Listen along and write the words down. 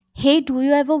Hey, do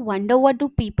you ever wonder what do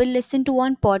people listen to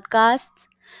on podcasts?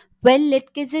 Well,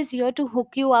 LitKids is here to hook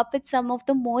you up with some of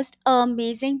the most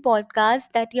amazing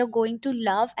podcasts that you're going to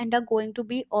love and are going to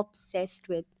be obsessed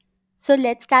with. So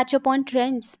let's catch up on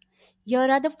trends. Here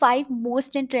are the five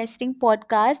most interesting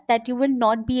podcasts that you will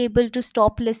not be able to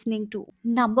stop listening to.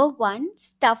 Number one,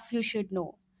 Stuff You Should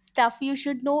Know. Stuff You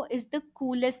Should Know is the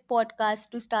coolest podcast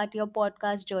to start your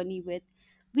podcast journey with.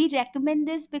 We recommend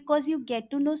this because you get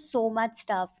to know so much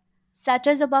stuff, such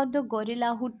as about the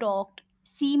gorilla who talked,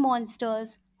 sea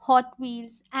monsters, Hot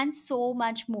Wheels, and so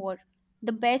much more.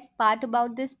 The best part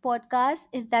about this podcast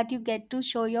is that you get to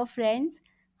show your friends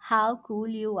how cool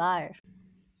you are.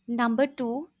 Number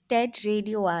two, TED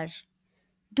Radio Hour.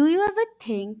 Do you ever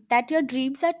think that your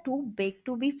dreams are too big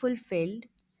to be fulfilled?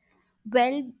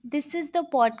 Well, this is the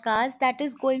podcast that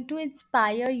is going to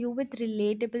inspire you with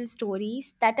relatable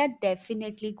stories that are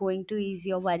definitely going to ease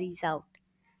your worries out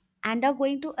and are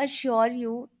going to assure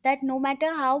you that no matter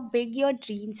how big your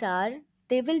dreams are,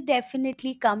 they will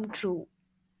definitely come true.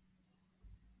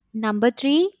 Number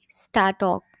three, Star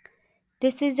Talk.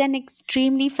 This is an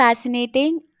extremely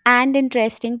fascinating and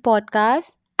interesting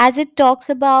podcast as it talks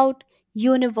about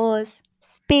universe,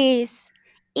 space,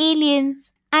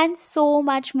 aliens, and so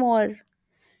much more.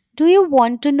 Do you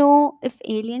want to know if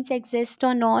aliens exist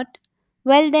or not?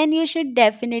 Well, then you should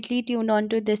definitely tune on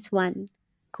to this one.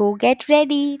 Go get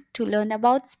ready to learn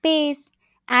about space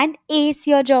and ace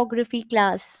your geography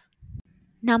class.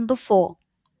 Number 4.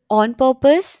 On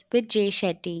Purpose with Jay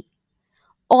Shetty.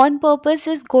 On Purpose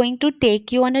is going to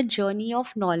take you on a journey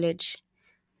of knowledge.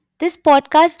 This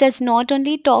podcast does not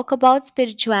only talk about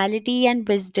spirituality and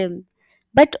wisdom,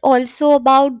 but also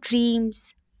about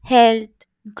dreams, health,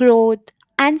 growth,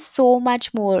 and so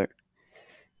much more.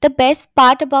 The best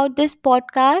part about this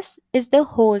podcast is the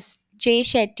host, Jay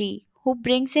Shetty, who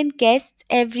brings in guests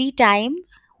every time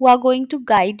who are going to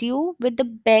guide you with the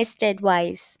best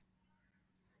advice.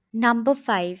 Number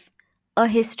 5. A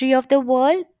History of the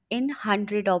World in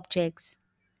 100 Objects.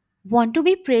 Want to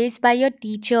be praised by your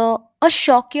teacher or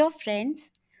shock your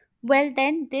friends? Well,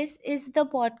 then, this is the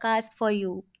podcast for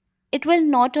you. It will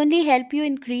not only help you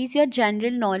increase your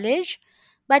general knowledge,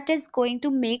 but is going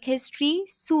to make history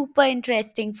super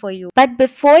interesting for you. But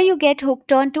before you get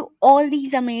hooked on to all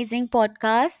these amazing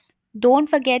podcasts, don't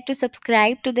forget to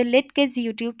subscribe to the LitKids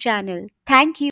YouTube channel. Thank you.